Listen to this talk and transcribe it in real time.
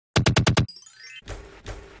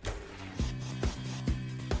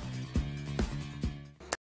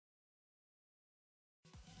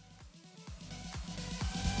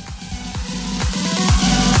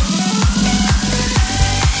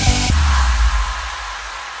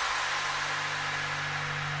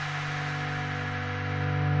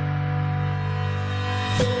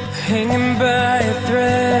hanging by a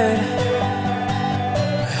thread,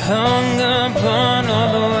 hung up on all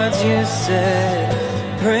the words you said,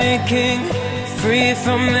 breaking free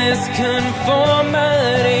from this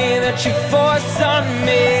conformity that you force on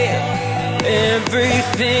me.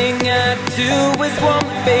 Everything I do is one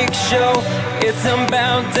big show. It's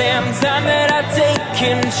about damn time that I take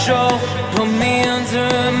control. Put me under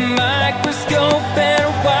a microscope and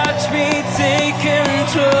watch me take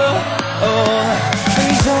control.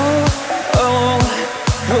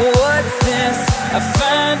 And what's this? I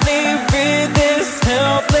finally read this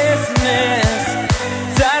helplessness.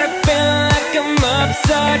 Tired of feeling like I'm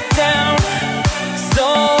upside down, so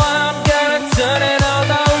I'm gonna turn it all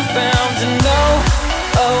around. And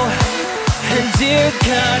and dear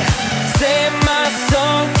God, save my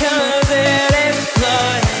soul, 'cause it is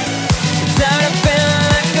flawed. Tired of feeling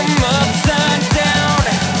like I'm upside down,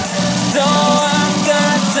 so I'm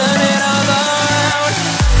gonna turn it all around.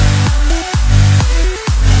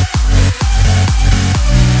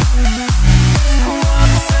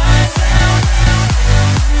 Upside down.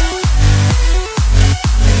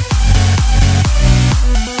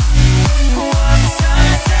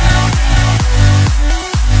 Upside down.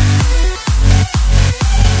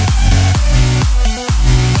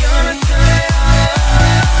 Gonna turn it all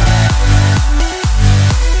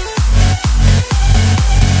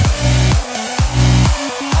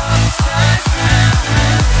upside down.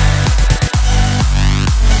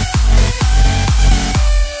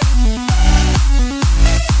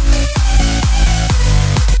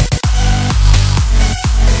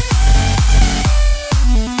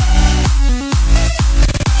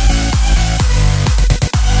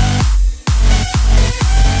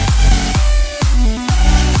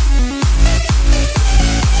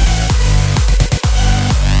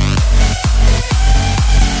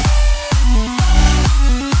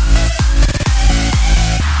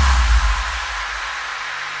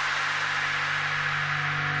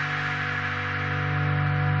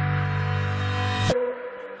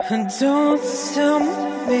 And don't tell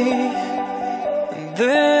me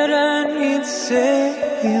that I need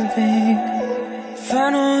saving.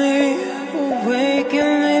 Finally awake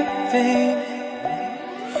and living.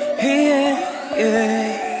 Yeah.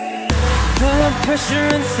 The pressure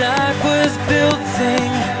inside was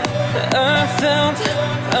building. I felt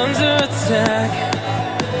under attack,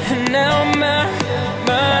 and now my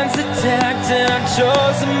mind's attacked. And I've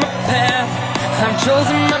chosen my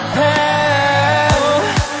path.